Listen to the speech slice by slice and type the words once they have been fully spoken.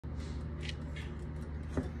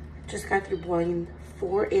Just got through boiling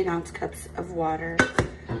 4 8-ounce cups of water.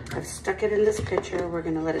 I've stuck it in this pitcher. We're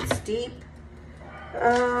gonna let it steep.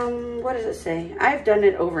 What does it say? I've done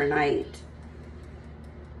it overnight.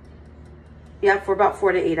 Yeah, for about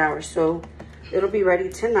 4 to 8 hours. So it'll be ready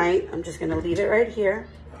tonight. I'm just gonna leave it right here.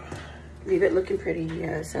 Leave it looking pretty.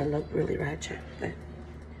 Yes, I look really ratchet, but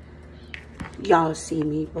y'all see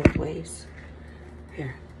me both ways.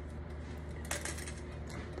 Here.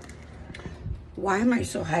 Why am I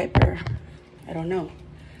so hyper? I don't know.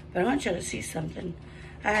 But I want you to see something.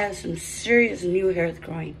 I have some serious new hair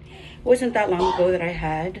growing. It wasn't that long ago that I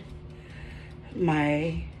had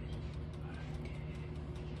my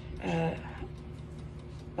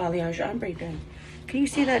balayage ombre done. Can you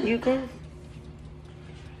see that new growth?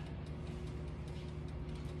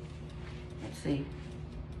 Let's see.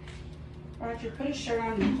 Roger, put a shirt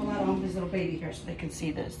on and pull out all this little baby hair so they can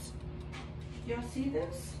see this. Y'all see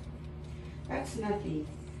this? That's nothing.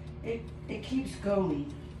 It keeps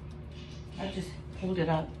going. I just pulled it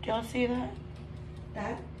up. Do y'all see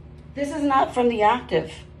that? This is not from the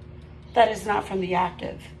active. That is not from the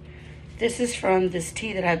active. This is from this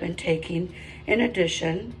tea that I've been taking. In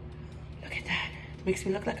addition, look at that. It makes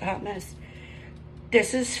me look like a hot mess.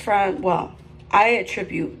 This is from, well, I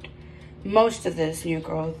attribute most of this new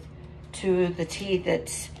growth to the tea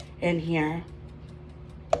that's in here.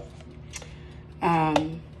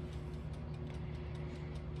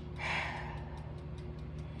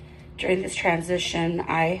 During this transition,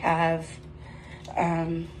 I have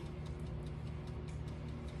I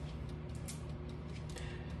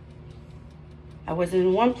was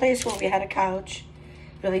in one place where we had a couch.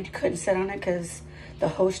 Really couldn't sit on it because the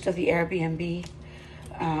host of the Airbnb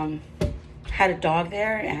had a dog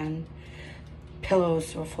there, and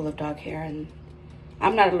pillows were full of dog hair. And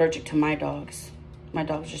I'm not allergic to my dogs. My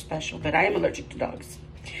dogs are special, but I am allergic to dogs.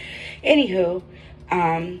 Anywho,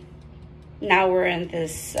 now we're in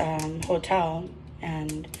this hotel,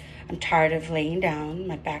 and I'm tired of laying down.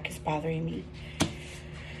 My back is bothering me.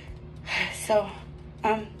 So,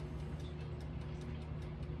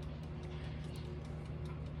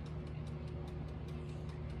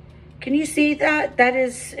 can you see that? That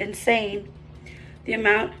is insane. The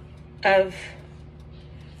amount of...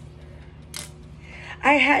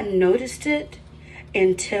 I hadn't noticed it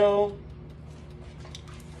until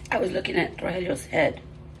I was looking at Rogelio's head.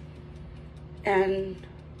 And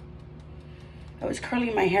I was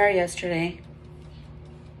curling my hair yesterday.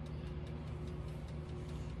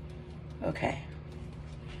 Okay.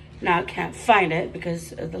 Now I can't find it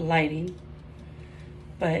because of the lighting.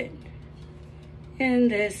 But in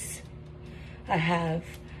this, I have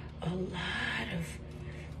a lot of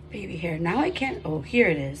baby hair. Now I can't, oh, here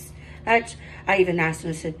it is. That's, I even asked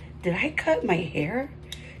him, I said, did I cut my hair?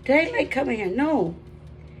 Did I cut my hair? No,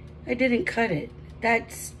 I didn't cut it.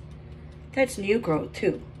 That's new growth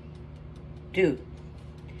too, dude.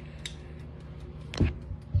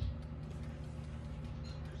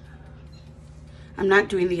 I'm not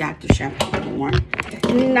doing the active shampoo anymore.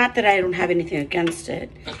 Not that I don't have anything against it.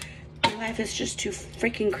 My life is just too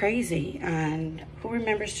freaking crazy. And who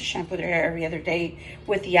remembers to shampoo their hair every other day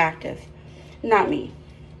with the active? Not me.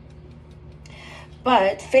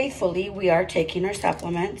 But faithfully, we are taking our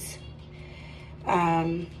supplements.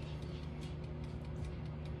 And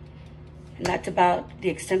that's about the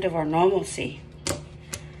extent of our normalcy.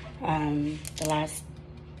 The last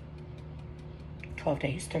 12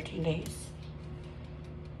 days, 13 days.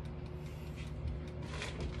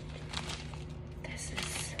 This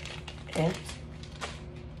is it.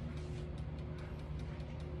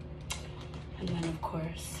 And then, of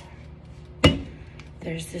course,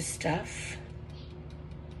 there's this stuff.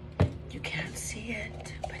 You can't see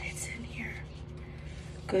it, but it's in here.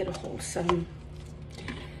 Good, wholesome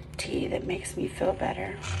tea that makes me feel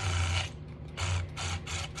better.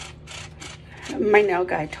 My nail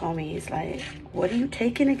guy told me, he's like, what are you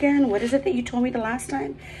taking again? What is it that you told me the last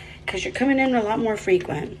time? Because you're coming in a lot more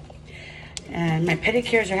frequent. And my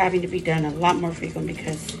pedicures are having to be done a lot more frequent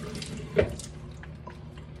because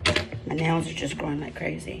my nails are just growing like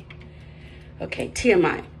crazy. Okay,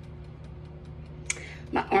 TMI.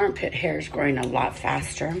 My armpit hair is growing a lot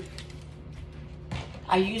faster.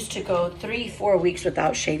 I used to go 3-4 weeks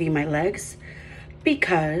without shaving my legs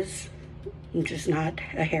because I'm just not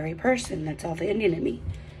a hairy person. That's all the Indian in me.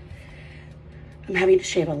 I'm having to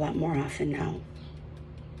shave a lot more often now.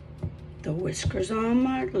 The whiskers on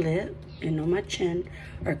my lip and on my chin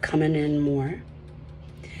are coming in more.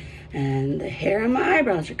 And the hair on my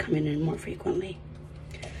eyebrows are coming in more frequently.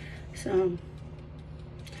 So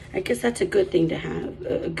I guess that's a good thing to have,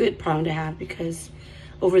 a good problem to have, because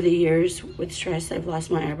over the years with stress, I've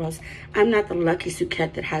lost my eyebrows. I'm not the lucky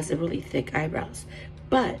Suket that has the really thick eyebrows,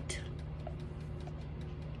 but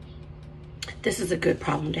this is a good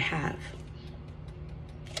problem to have.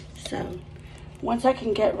 So once I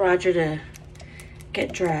can get Roger to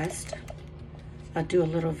get dressed, I'll do a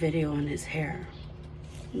little video on his hair.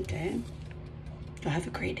 Okay? Y'all have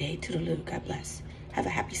a great day. Toodaloo. God bless. Have a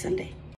happy Sunday.